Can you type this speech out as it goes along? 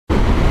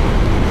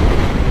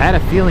I had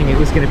a feeling it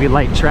was going to be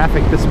light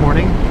traffic this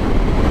morning.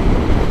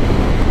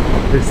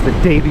 This is the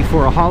day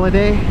before a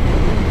holiday,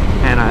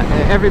 and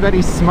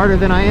everybody's smarter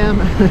than I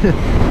am,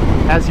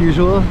 as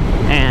usual,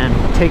 and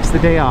takes the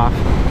day off.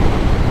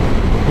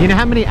 You know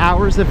how many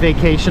hours of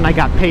vacation I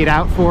got paid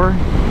out for?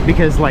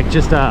 Because like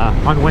just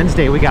on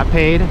Wednesday we got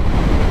paid,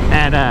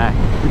 and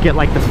we get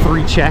like the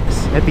 3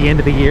 checks at the end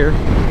of the year,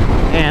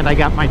 and I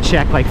got my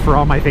check like for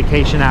all my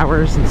vacation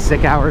hours and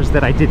sick hours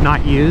that I did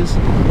not use,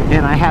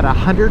 and I had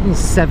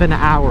 107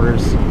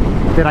 hours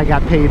that I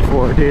got paid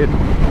for, dude.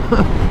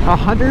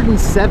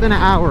 107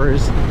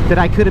 hours that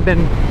I could have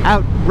been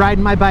out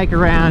riding my bike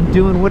around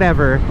doing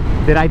whatever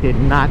that I did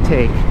not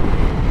take.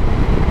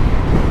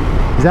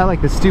 Is that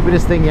like the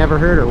stupidest thing you ever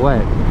heard, or what?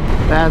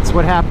 That's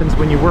what happens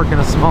when you work in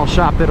a small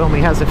shop that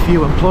only has a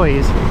few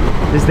employees,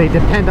 is they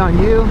depend on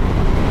you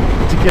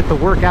to get the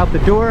work out the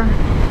door.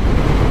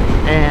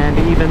 And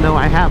even though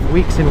I have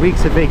weeks and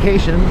weeks of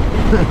vacation,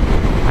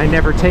 I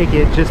never take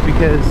it just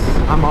because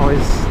I'm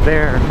always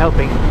there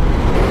helping.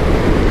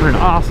 For an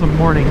awesome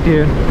morning,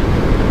 dude.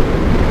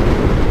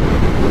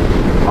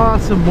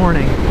 Awesome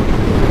morning.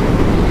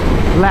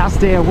 Last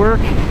day of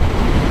work.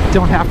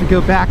 Don't have to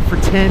go back for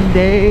 10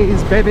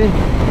 days, baby.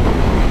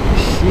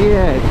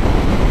 Shit.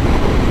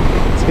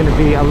 It's gonna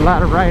be a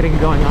lot of riding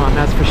going on,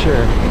 that's for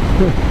sure.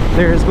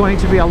 There's going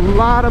to be a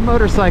lot of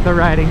motorcycle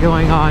riding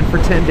going on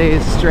for 10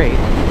 days straight.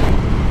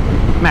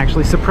 I'm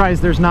actually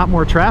surprised there's not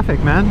more traffic,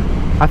 man.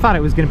 I thought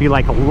it was gonna be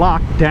like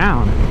locked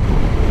down.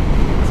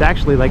 It's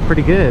actually like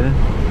pretty good.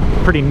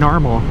 Pretty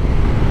normal.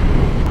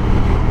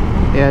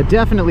 Yeah,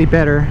 definitely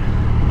better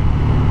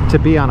to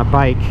be on a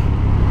bike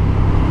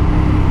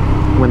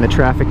when the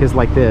traffic is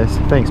like this.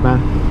 Thanks,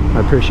 man. I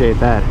appreciate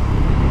that.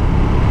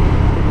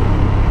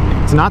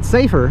 It's not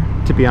safer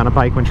to be on a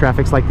bike when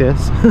traffic's like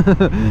this,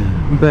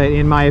 but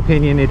in my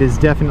opinion, it is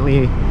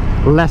definitely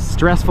less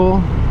stressful.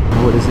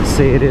 What does it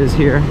say it is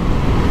here?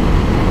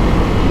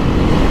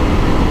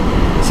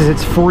 It says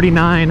it's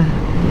 49.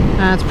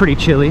 That's pretty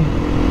chilly.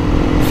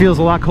 Feels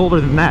a lot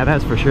colder than that,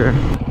 that's for sure.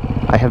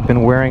 I have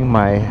been wearing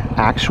my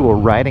actual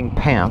riding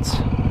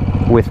pants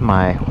with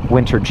my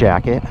winter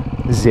jacket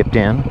zipped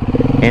in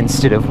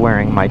instead of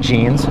wearing my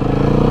jeans.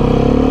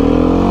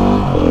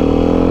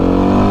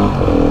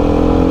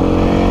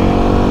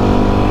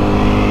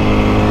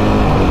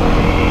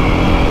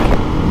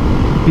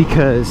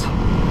 Because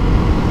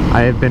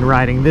I have been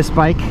riding this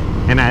bike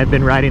and I have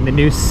been riding the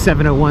new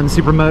 701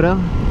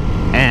 Supermoto,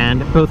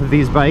 and both of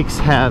these bikes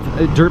have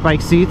dirt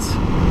bike seats,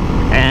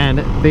 and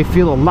they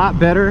feel a lot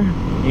better.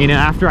 You know,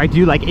 after I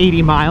do like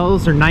 80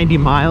 miles or 90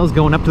 miles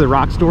going up to the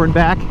rock store and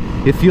back,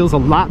 it feels a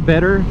lot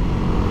better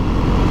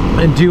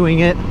than doing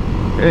it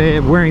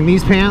wearing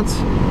these pants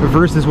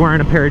versus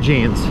wearing a pair of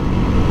jeans.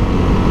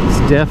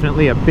 It's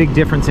definitely a big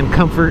difference in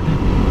comfort,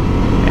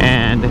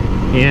 and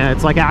yeah,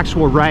 it's like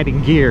actual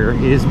riding gear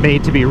is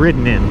made to be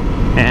ridden in,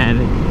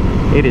 and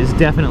it is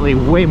definitely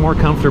way more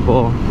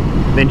comfortable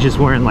than just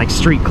wearing like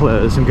street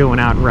clothes and going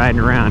out and riding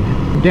around.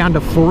 I'm down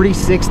to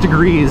 46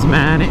 degrees,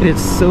 man. It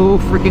is so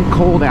freaking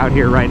cold out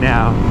here right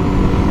now.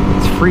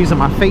 It's freezing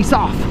my face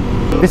off.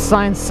 This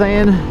sign's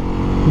saying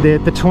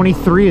that the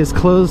 23 is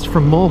closed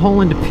from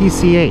Mulholland to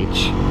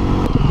PCH.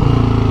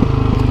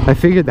 I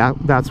figured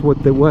that's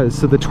what it was.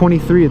 So the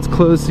 23, it's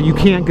closed, so you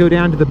can't go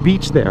down to the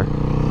beach there.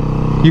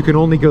 You can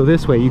only go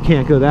this way, you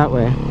can't go that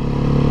way.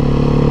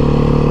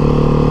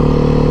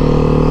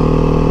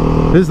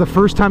 This is the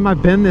first time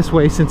I've been this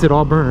way since it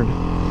all burned.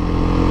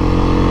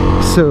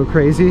 So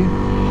crazy.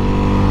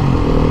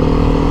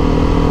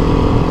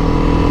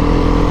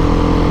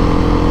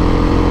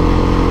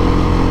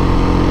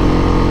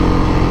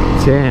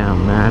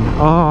 Damn, man.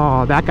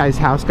 Oh, that guy's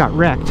house got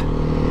wrecked.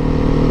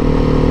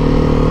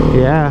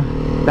 Yeah,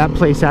 that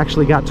place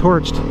actually got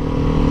torched.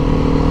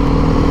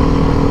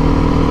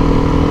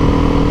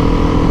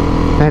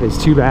 That is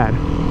too bad.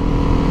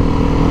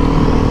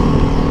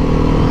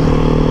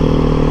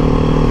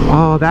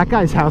 Oh, that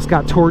guy's house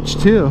got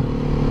torched too.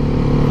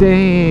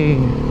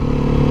 Dang.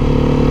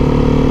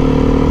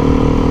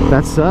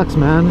 That sucks,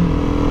 man.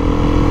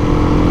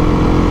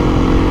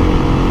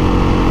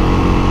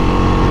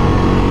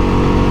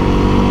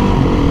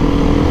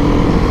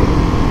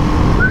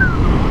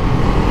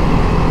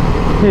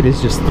 It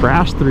is just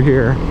thrashed through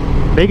here.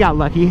 They got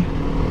lucky.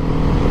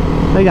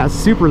 They got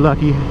super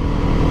lucky.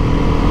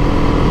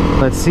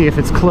 Let's see if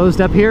it's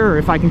closed up here or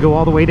if I can go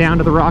all the way down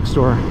to the rock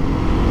store.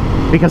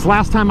 Because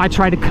last time I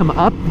tried to come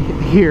up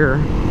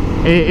here,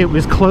 it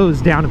was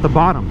closed down at the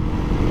bottom.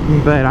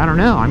 But I don't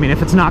know. I mean,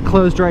 if it's not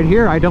closed right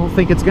here, I don't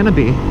think it's gonna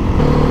be.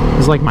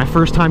 It's like my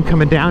first time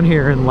coming down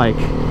here in like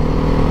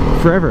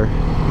forever.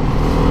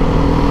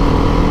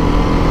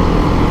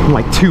 In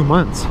like 2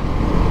 months.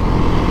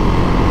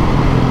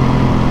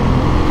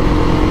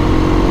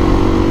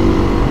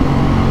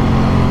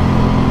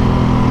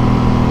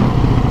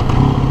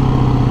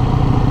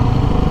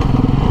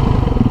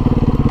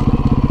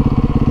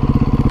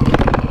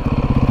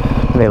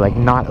 Are they like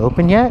not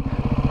open yet?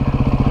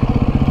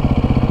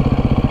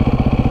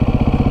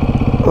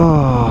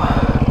 Oh.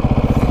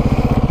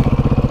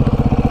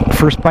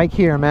 First bike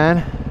here,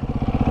 man.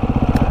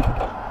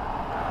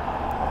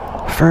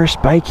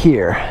 First bike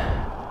here.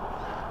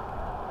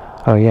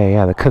 Oh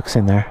yeah, the cook's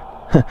in there.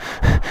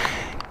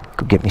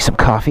 Go get me some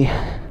coffee.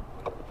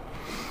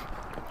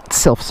 It's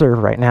self-serve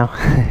right now.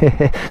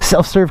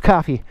 Self-serve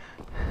coffee.